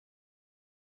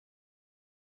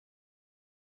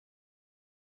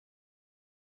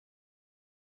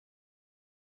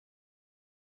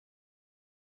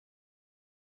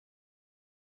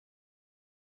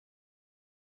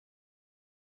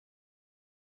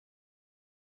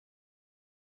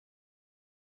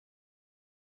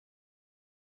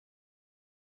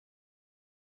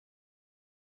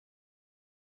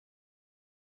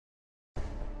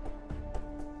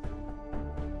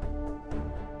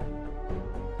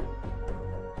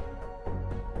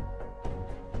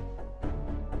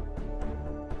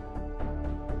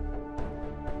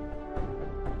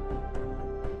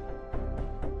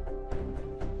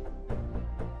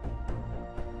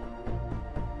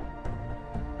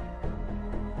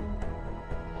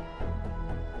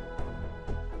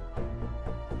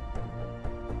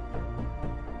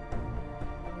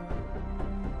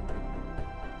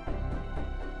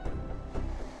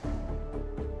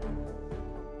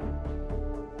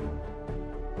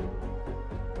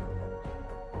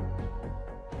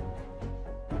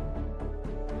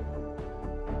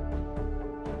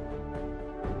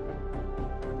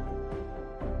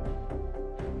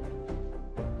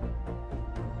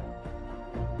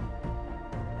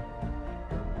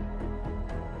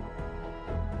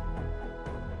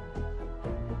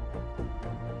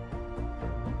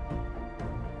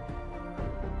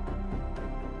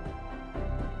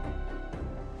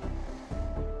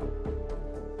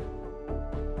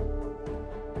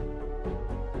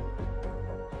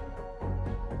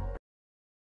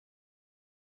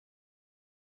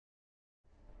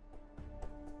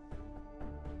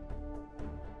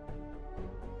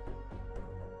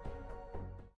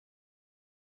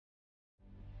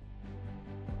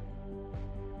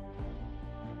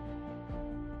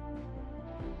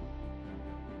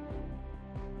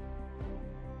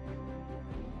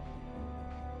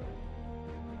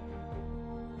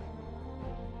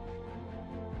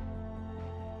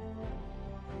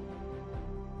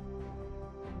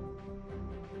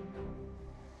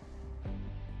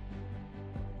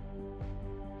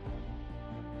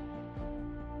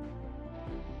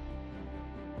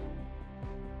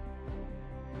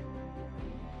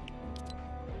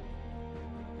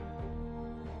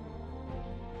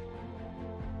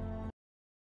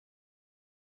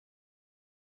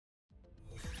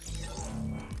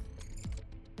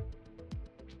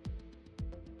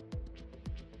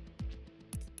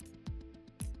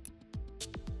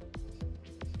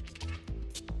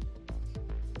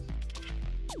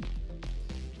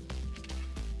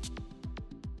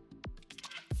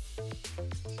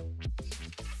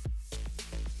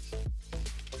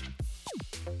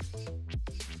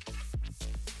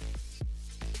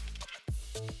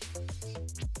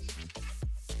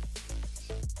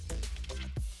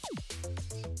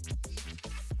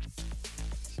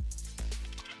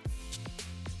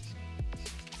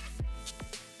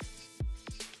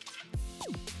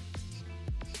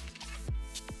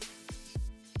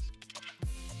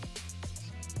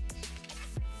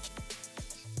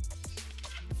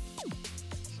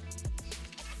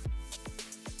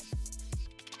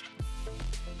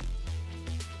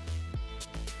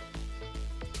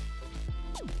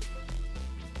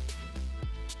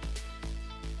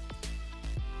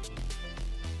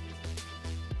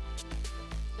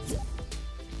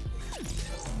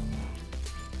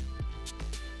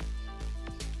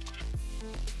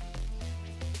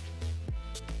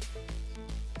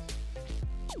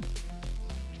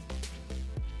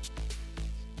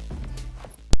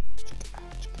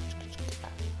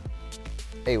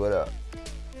Hey, what up?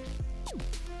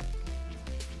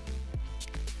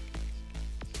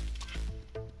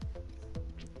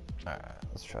 Alright,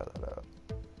 let's try that out.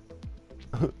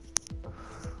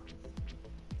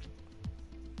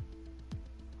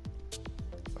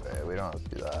 Okay, we don't have to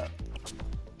do that.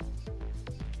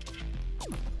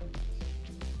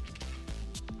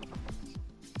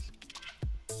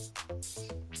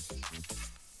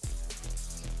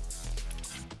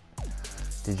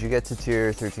 Did you get to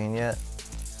tier 13 yet?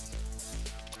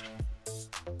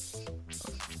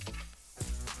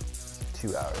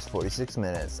 Two hours, 46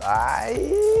 minutes.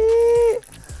 I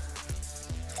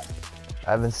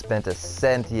haven't spent a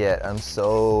cent yet. I'm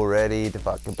so ready to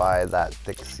fucking buy that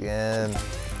thick skin.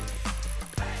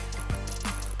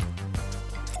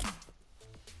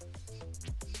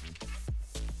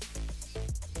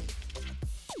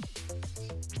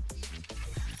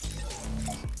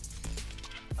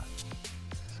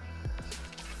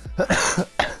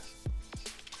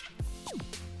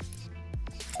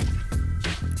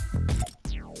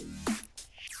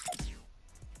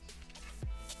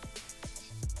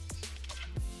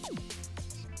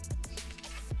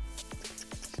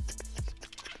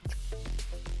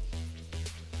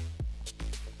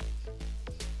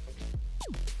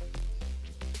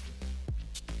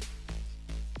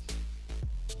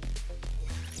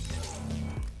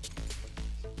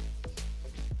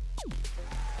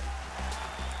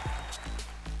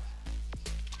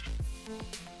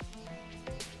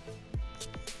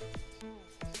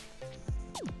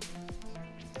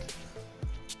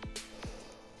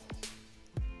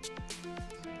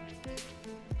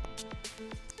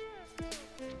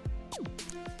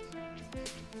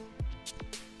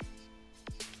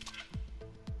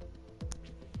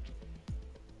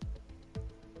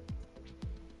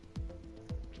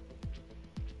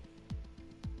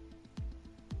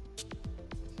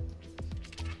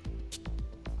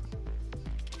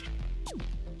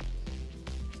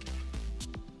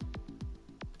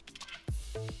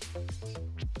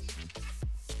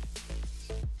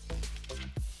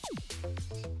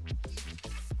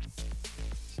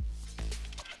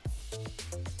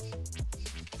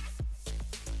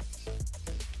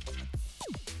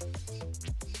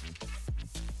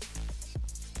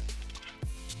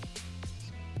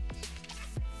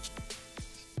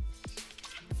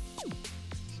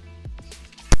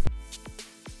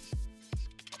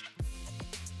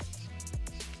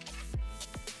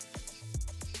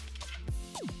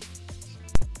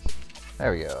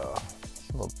 There we go.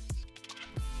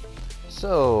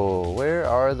 So, where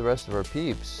are the rest of our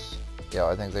peeps? Yeah,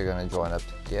 I think they're gonna join up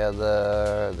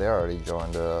together. They already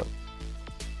joined up.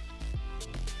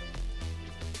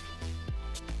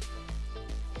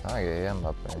 Trying to get him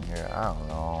up in here. I don't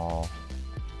know.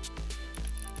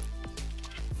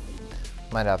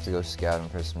 Might have to go scouting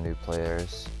for some new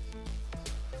players.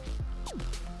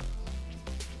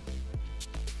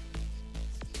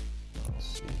 Let's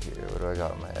see here. What do I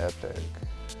got on my epic?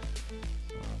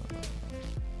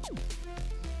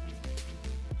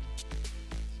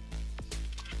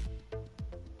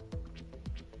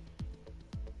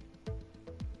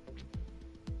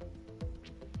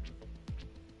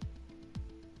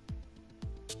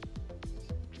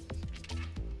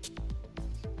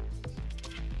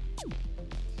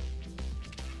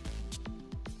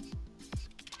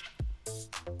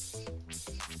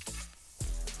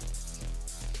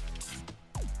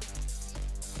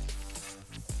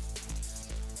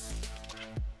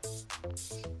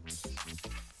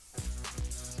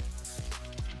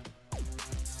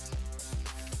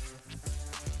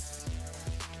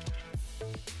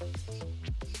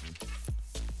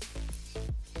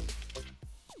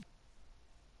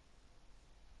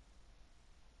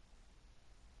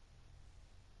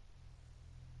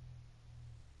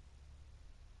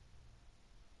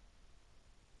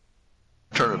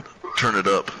 Turn it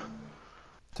up.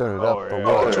 Turn it up for yeah.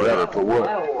 what? Turn it up for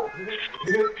what?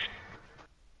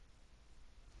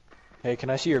 Hey,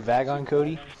 can I see your vag on,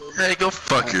 Cody? Hey, go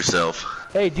fuck yourself.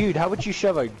 Hey, dude, how about you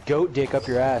shove a goat dick up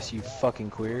your ass, you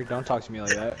fucking queer? Don't talk to me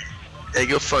like that. Hey,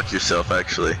 go fuck yourself,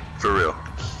 actually. For real.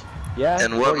 Yeah?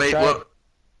 And what made what?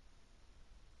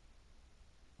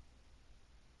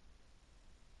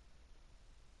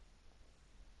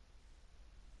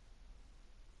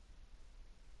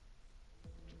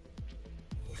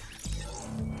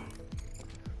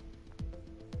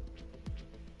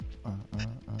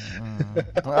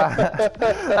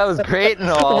 That was great and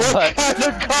all, What but kind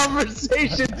of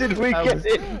conversation did we get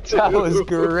into? that was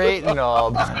great and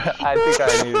all, but I think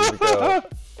I needed to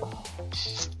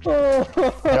go.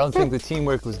 I don't think the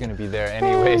teamwork was going to be there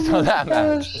anyways on that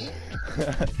match.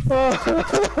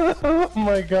 Oh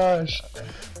my gosh.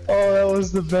 Oh, that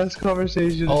was the best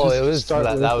conversation. Oh, it was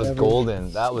that was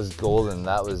golden. That was golden.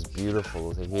 That was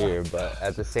beautiful to hear. But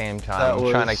at the same time, I'm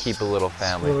trying to keep a little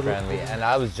family friendly. And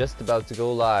I was just about to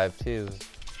go live too.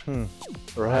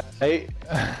 Right.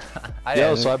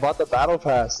 Yo, so I bought the battle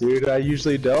pass, dude. I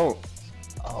usually don't.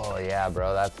 Oh yeah,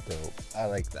 bro. That's dope. I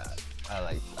like that. I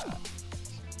like that.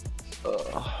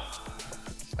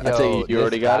 I think you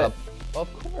already got it.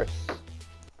 Of course.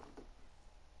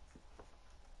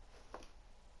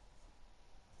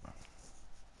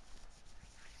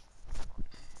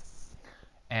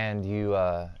 And you,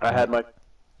 I had my.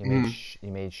 you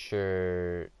made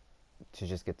sure to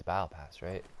just get the battle pass,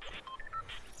 right?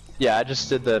 Yeah, I just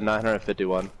did the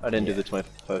 951. I didn't do the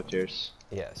 25 tiers.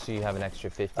 Yeah, so you have an extra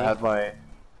 50? I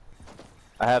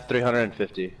have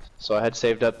 350. So I had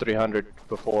saved up 300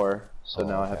 before, so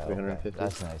now I have 350. Okay.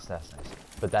 That's nice, that's nice.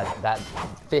 But that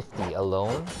 50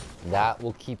 alone, that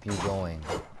will keep you going.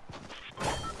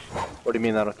 What do you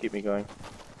mean that'll keep me going?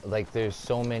 Like, there's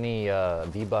so many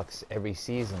V-Bucks every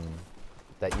season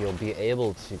that you'll be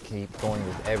able to keep going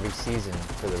with every season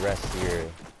for the rest of your...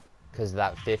 Because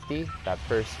that 50, that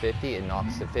first 50, it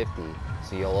knocks to 50.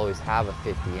 So you'll always have a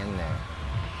 50 in there.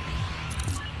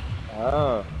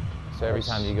 Oh. So every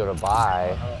time you go to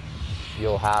buy,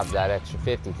 you'll have that extra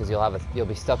 50 because you'll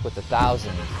be stuck with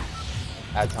 1,000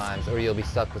 at times, or you'll be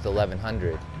stuck with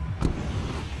 1,100.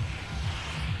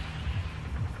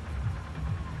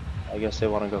 I guess they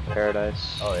want to go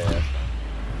paradise. Oh yeah.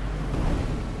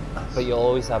 But you'll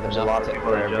always have enough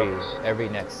for every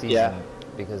next season. Yeah.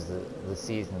 Because the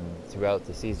season, throughout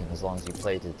the season, as long as you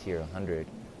play to tier 100,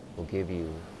 will give you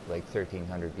like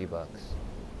 1,300 V-Bucks.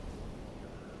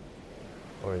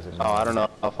 Or is it more? Oh, I don't know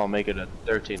if I'll make it at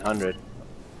 1,300.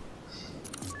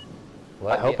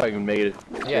 What? I hope I can make it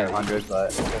at Yeah. 100,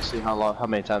 but we'll see how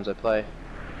many times I play.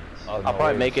 Oh, I'll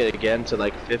probably make it again to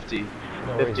like 50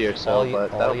 or so,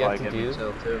 but that'll probably get me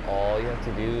till too. All you have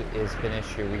to do is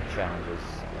finish your week challenges.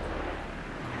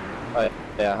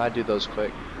 Yeah, I do those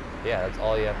quick. Yeah, that's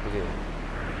all you have to do.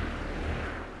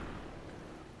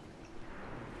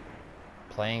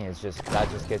 Playing is that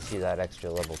just gets you that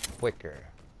extra level quicker.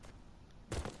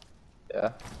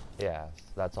 Yeah. Yeah,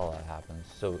 that's all that happens.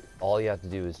 So all you have to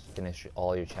do is finish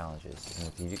all your challenges, and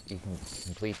if you can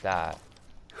complete that,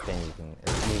 then you can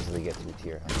easily get to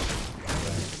tier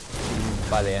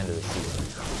 100 by the end of the season.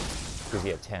 Because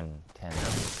you have 10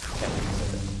 weeks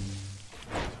of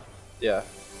it. Yeah.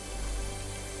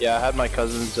 Yeah, I had my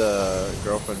cousin's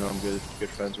girlfriend who I'm good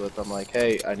friends with. I'm like,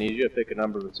 hey, I need you to pick a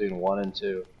number between 1 and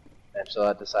 2. And so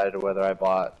I decided whether I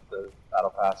bought the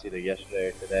battle pass either yesterday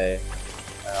or today.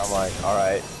 And I'm like,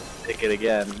 alright, pick it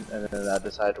again. And then I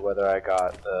decided whether I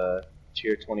got the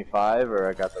tier 25 or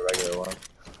I got the regular one.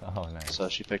 Oh, nice. So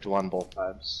she picked 1 both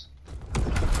times.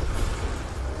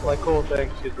 Like, cool,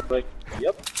 thanks. She's like,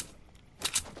 yep.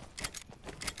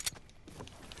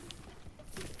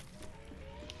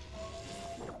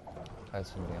 That's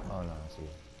somebody else. Oh no, it's you.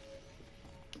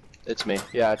 It's me.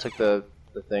 Yeah, I took the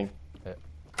thing. Yeah.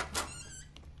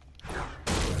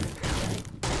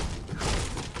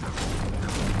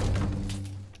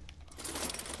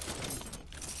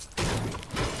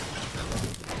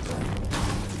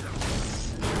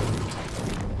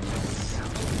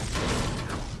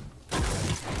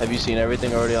 Have you seen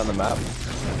everything already on the map?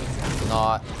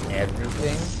 Not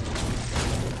everything.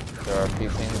 There are a few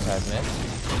things I've missed.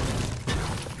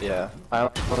 Yeah, I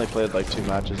only played like 2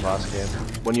 matches last game.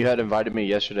 When you had invited me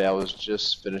yesterday, I was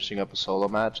just finishing up a solo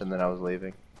match and then I was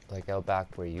leaving. Like out back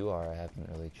where you are, I haven't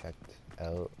really checked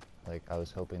out. Like I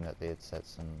was hoping that they had set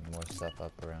some more stuff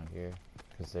up around here.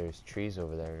 Because there's trees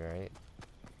over there, right?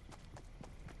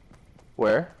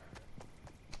 Where?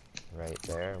 Right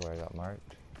there, where I got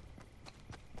marked.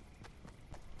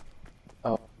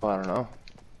 Oh, I don't know.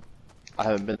 I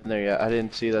haven't been there yet. I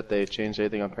didn't see that they changed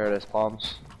anything on Paradise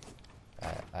Palms.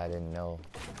 I didn't know.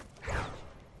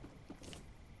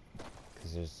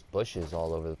 Because there's bushes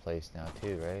all over the place now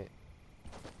too, right?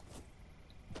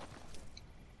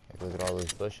 Like, look at all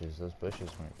those bushes. Those bushes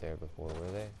weren't there before,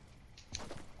 were they?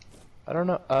 I don't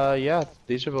know. Yeah,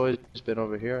 these have always been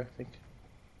over here, I think.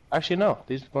 Actually, no.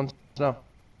 These ones, no.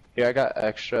 Here, I got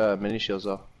extra mini shields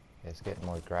though. It's getting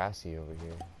more grassy over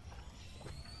here.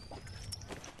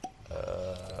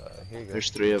 Here you go. There's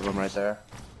 3 of them right there.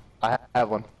 I have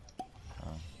one.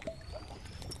 Oh.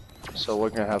 So we're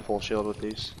gonna have full shield with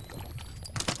these.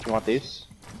 You want these?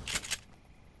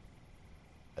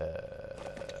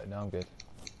 No, I'm good.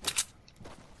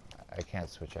 I can't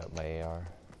switch out my AR.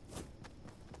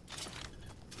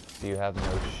 Do you have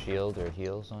no shield or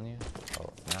heals on you? Oh,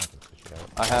 now I can switch it out.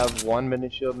 I have 1 mini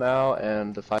shield now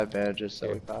and the 5 bandages that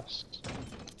Here. we passed.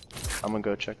 I'm gonna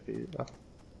go check the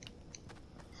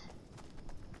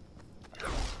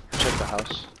check the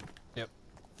house. Yep.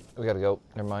 We gotta go.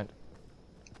 Never mind.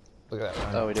 Look at that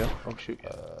one. Oh, we do? Oh shoot.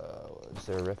 Is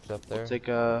there a rift up there? Take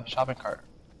a shopping cart.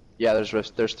 Yeah, there's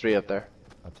rifts. There's 3 up there.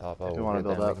 Up top. Oh, if you we're wanna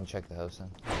good build then. up. We can check the house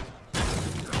then.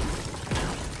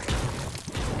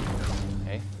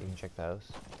 Hey, you can check the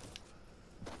house.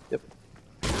 Yep.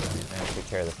 And take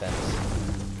care of the fence.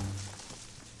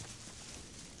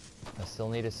 I still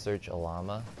need to search a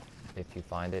llama. If you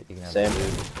find it, you can have Same.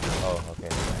 food. Oh, okay.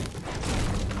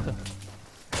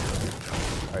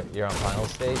 Alright, you're on final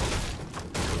stage?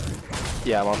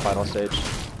 Yeah, I'm on final stage.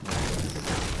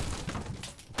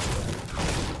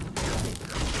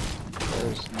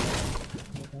 There's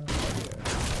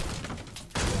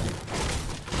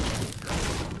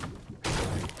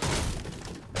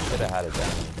I should have had it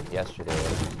done yesterday. I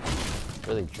was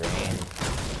really drained.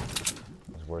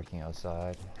 I was working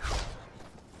outside.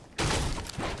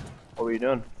 What were you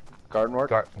doing? Garden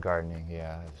work? Gardening,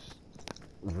 yeah. It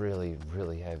was really,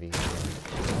 really heavy.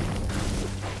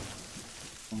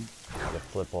 Had to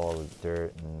flip all the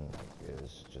dirt and it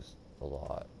was just a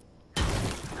lot.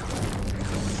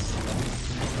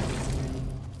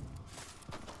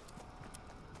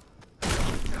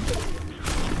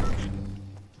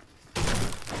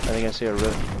 I think I see a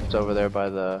rift over there by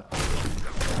the...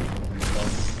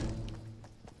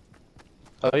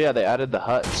 Oh yeah, they added the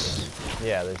huts.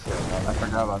 Yeah, there's I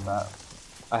forgot about that.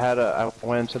 I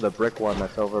went to the brick one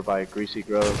that's over by Greasy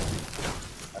Grove.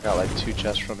 I got like 2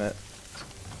 chests from it.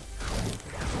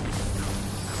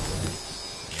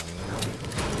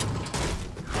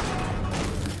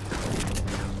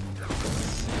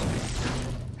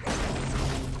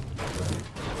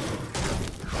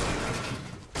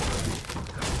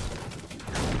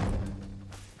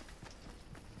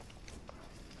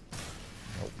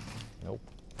 Nope.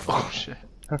 Oh shit.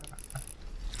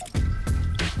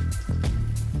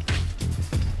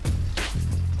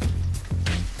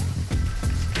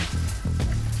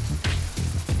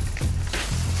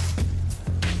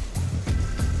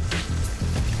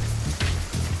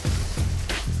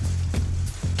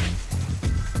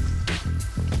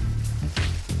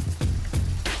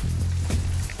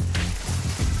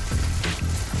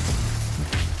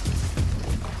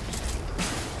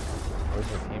 Where's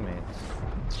your teammates?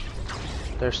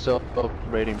 They're still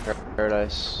raiding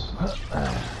Paradise.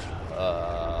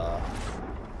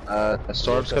 The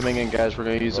storm's coming in, guys. We're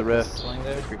gonna use the rift. Swing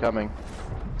there? If you're coming.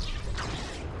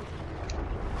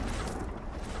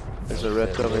 There's a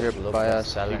rift over here by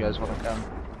us. If you guys want to come.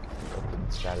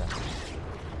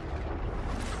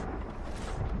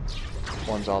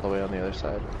 One's all the way on the other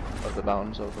side of the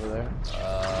mountains over there.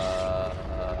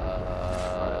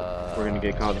 We're gonna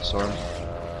get caught in the storm.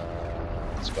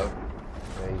 Let's go.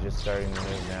 Yeah, he's just starting to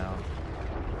move now.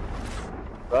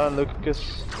 Run,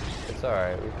 Lucas. It's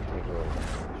alright, we can take a little damage.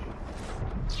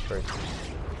 First.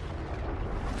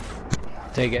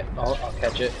 Take it. I'll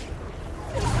catch it.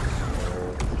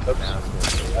 Oops.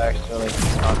 Oops. I accidentally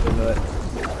knocked into it.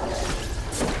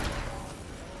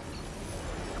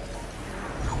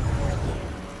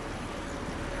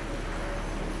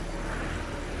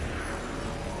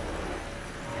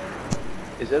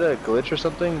 Is it a glitch or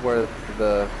something where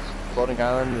the floating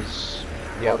island is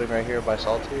floating right here by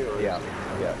Salty? Or Yeah, is it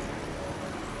yeah.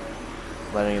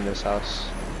 landing in this house?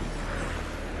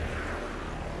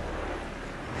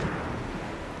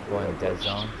 Going dead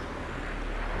zone.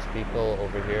 There's people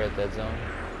over here at dead zone.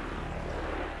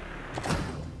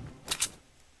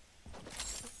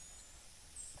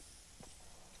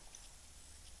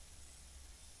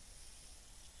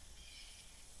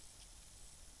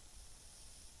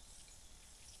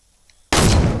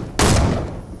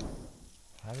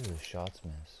 How do the shots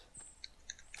miss?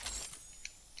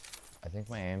 I think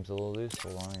my aim's a little loose.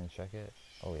 Hold on and check it.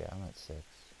 Oh yeah, I'm at 6.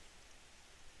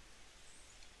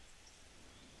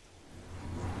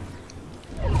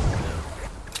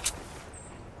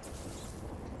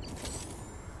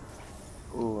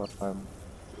 Ooh, I'm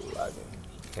lagging.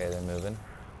 Okay, they're moving.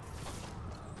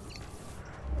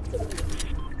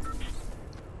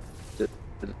 Did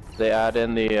they add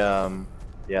in the,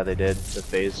 yeah, they did, the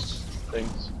phase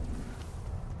things?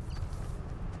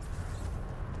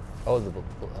 Oh,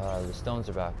 the stones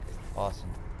are back. Awesome.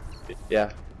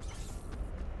 Yeah.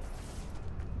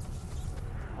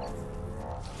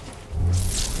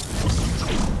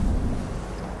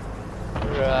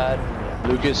 Run.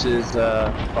 Lucas is,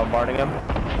 bombarding him.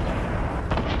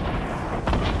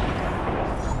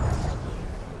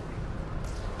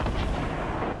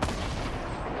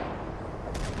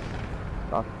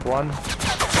 Knocked one.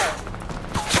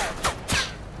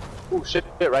 Ooh, shit,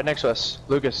 right next to us.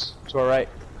 Lucas, to our right,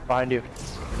 behind you.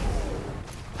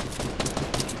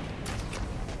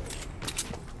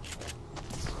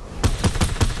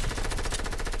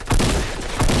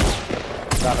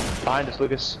 Got him. Behind us,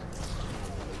 Lucas.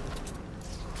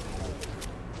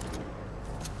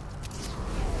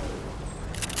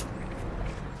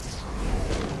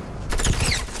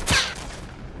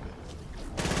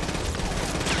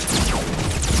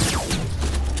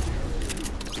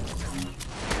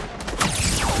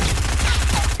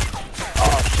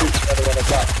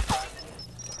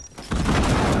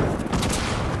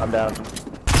 I'm down.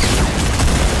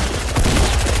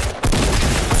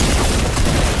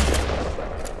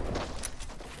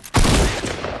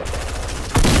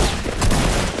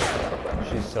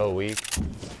 She's so weak.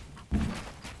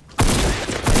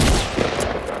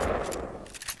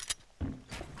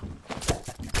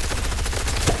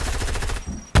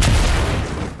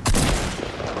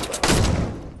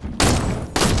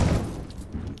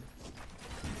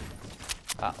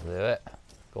 That'll do it.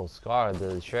 Gold Scar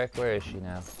did the trick. Where is she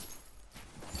now?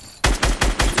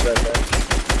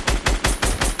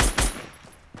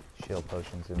 Shield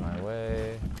potions in my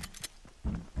way.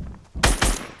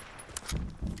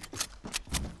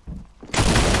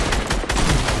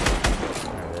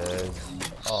 There it is.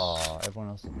 Oh, everyone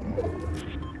else is dead.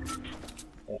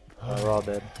 We're all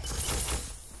dead.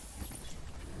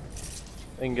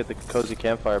 I can get the cozy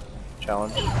campfire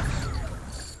challenge.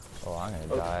 Oh, I'm gonna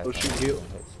die. Oh, shoot, you.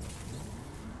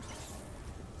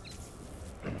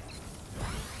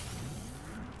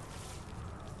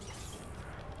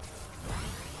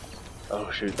 Oh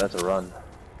shoot, that's a run.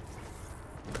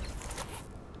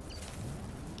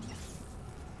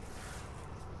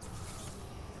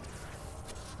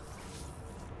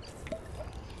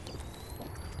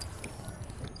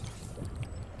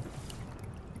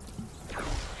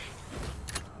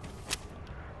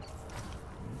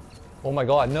 Oh my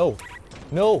god, no!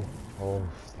 No! Oh,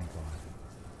 thank god.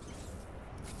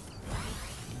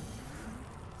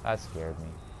 That scared me.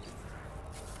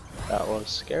 That was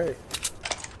scary.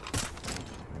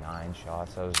 9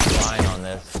 shots. I was relying on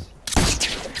this.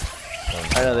 Oh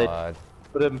my I know god. they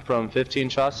put him from 15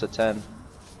 shots to 10.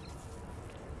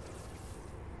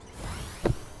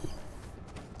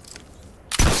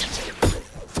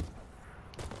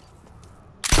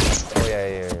 Oh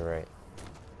yeah, you're right.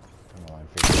 I don't know why I'm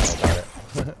freaking out about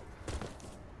it.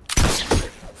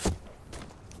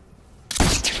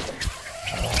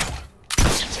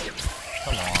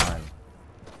 Come on.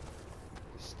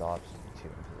 He stops two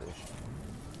in position.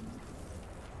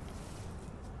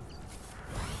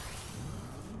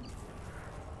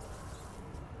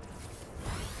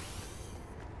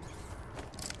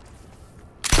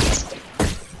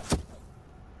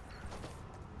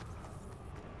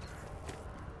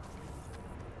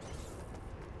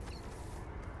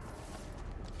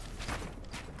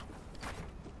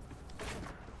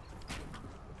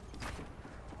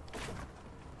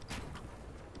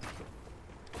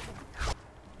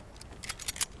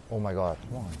 Oh my god,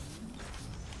 come on.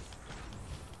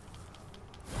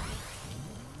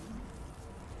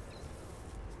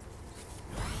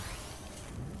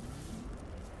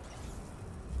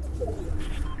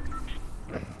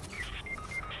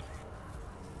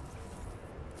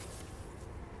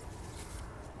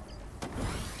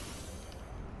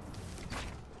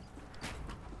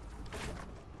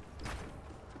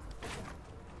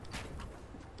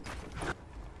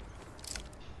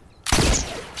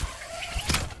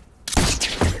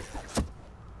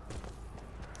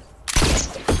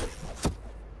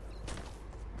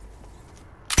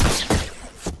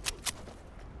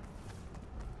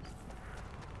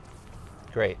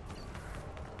 Great.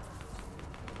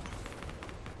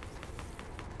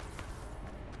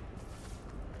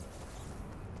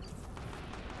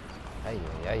 Ay,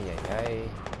 ay, ay, ay, ay.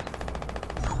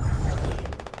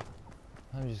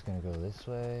 I'm just gonna go this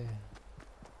way.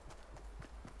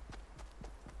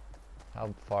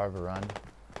 How far of a run?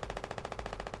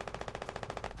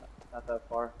 Not that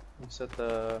far. We set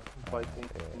the Viking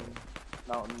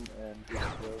mountain and just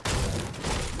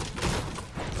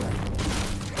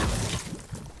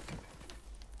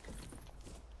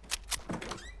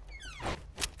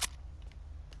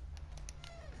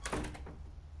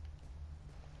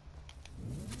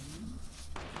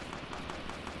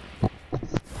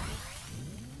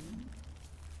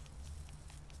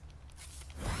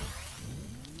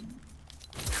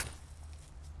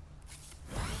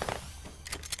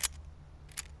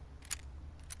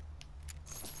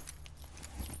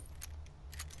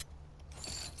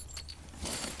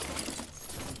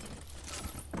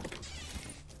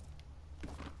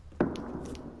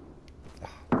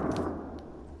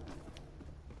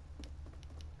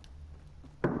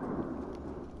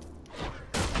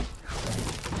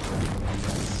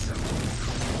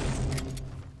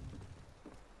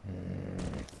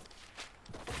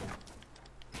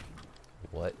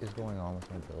What is going on with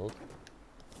my build?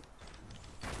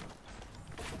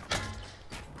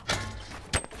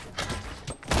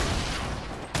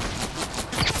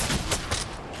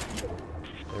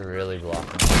 They're really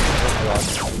blocking. They're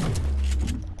blocking.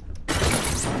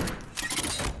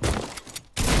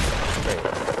 Great.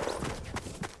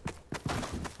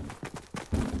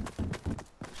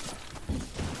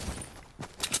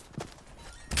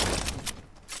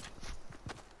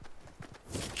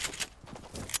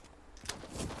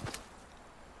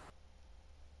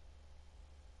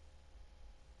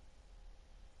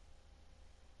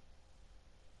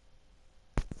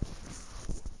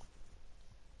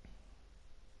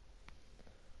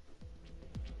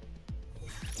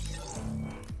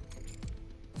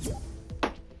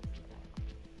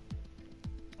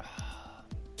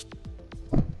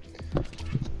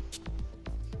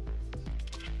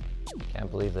 Can't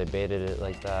believe they baited it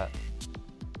like that.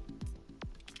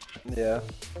 yeah.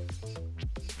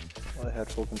 Well, I had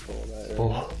full control of that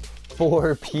area.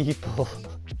 Four people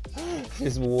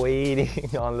just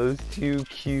waiting on those 2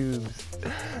 cubes.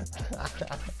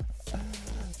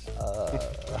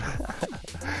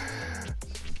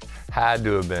 Had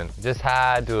to have been. Just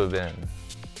had to have been.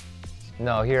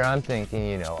 No, here I'm thinking,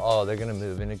 you know, oh, they're gonna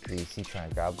move into greasy, try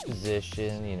and grab a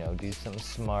position, you know, do something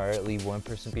smart, leave one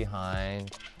person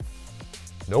behind.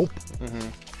 Nope.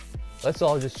 Let's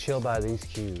all just chill by these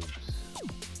cubes.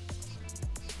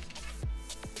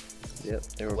 Yep,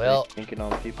 they were Well, thinking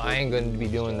on people. I ain't gonna be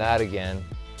doing that again.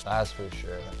 That's for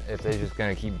sure. If they're just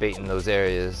gonna keep baiting those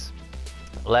areas.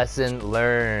 Lesson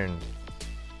learned.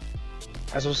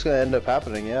 That's what's gonna end up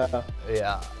happening, yeah.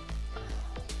 Yeah.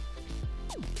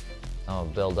 I'll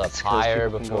build up That's 'cause higher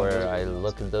people can go before in those I areas.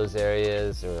 look at those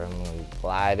areas, or I'm gonna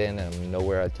glide in and I'm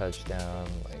nowhere I touch down.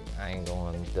 Like, I ain't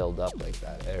going to build up like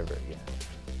that ever again.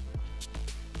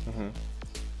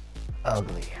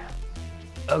 Ugly.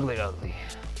 Ugly, ugly.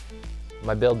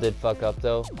 My build did fuck up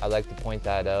though. I like to point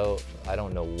that out. I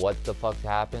don't know what the fuck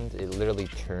happened. It literally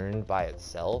turned by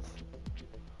itself.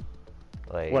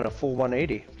 Like, What, a full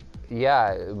 180?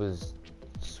 yeah, it was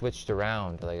switched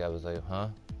around. Like, I was like, huh?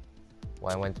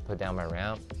 When I went to put down my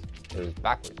ramp, it was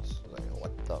backwards. Like,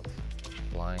 what the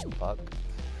flying fuck?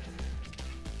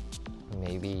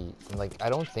 Maybe, like, I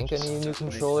don't think I need a new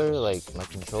controller. Like, my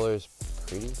controller is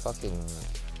pretty fucking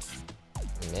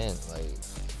mint. Like,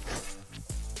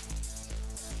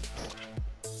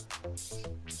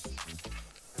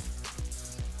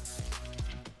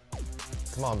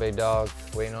 come on, big dog.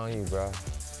 Waiting on you, bro.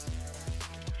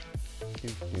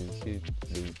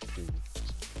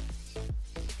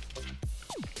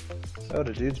 Oh,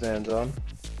 the dude's man's on.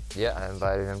 Yeah, I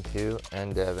invited him too,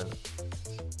 and Devin.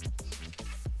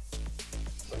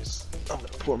 Nice. I'm gonna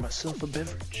pour myself a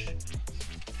beverage.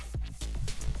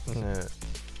 Yeah.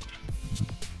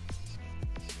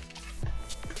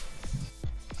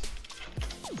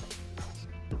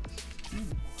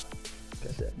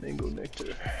 Got that mango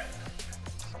nectar.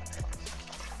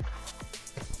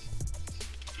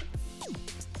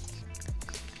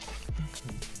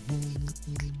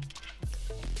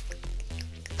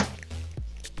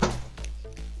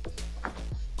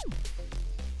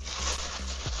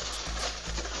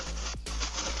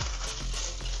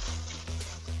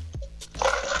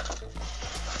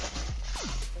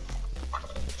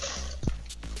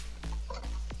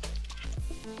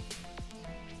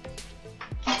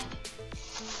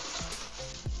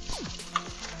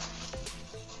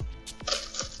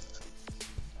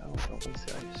 Oh, don't waste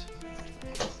the ice.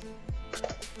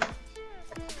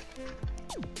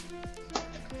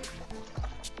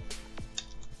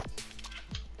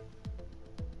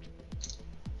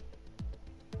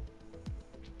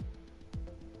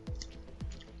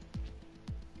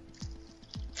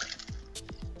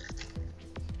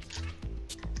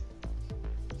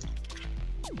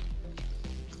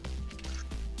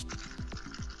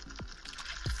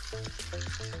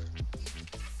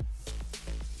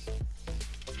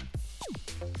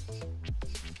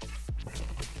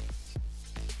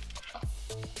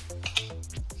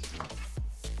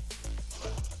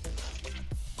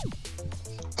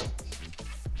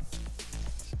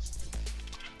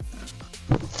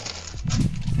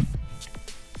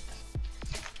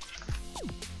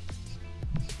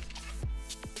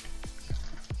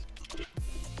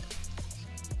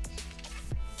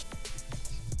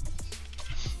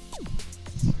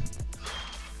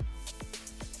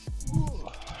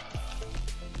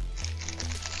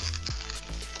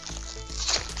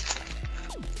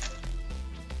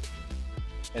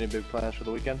 Any big plans for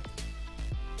the weekend?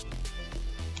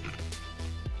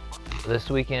 This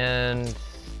weekend,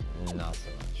 not so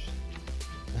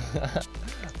much.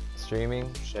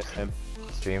 Streaming, Shame.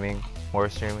 streaming, more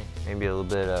streaming, maybe a little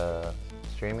bit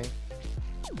streaming.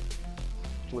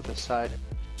 With a side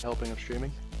helping of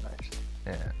streaming. Nice.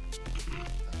 Yeah.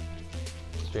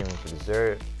 Streaming for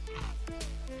dessert.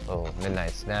 Oh,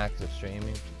 midnight snacks of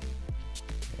streaming.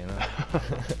 You know?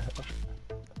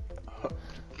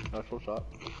 Nice little shot.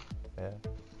 Yeah.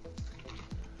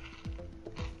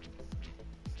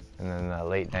 And then a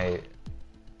late night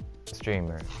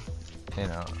streamer, you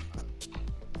know.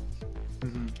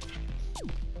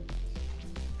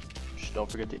 Just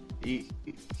don't forget to eat.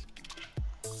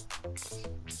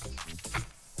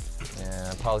 Yeah,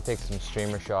 I'll probably take some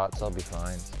streamer shots, I'll be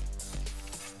fine.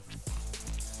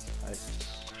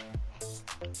 Nice.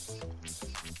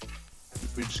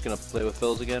 We just gonna play with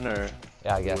Phils again, or?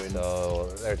 Yeah, I guess waiting?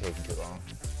 so. They're taking too long.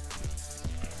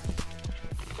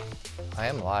 I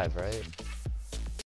am live, right?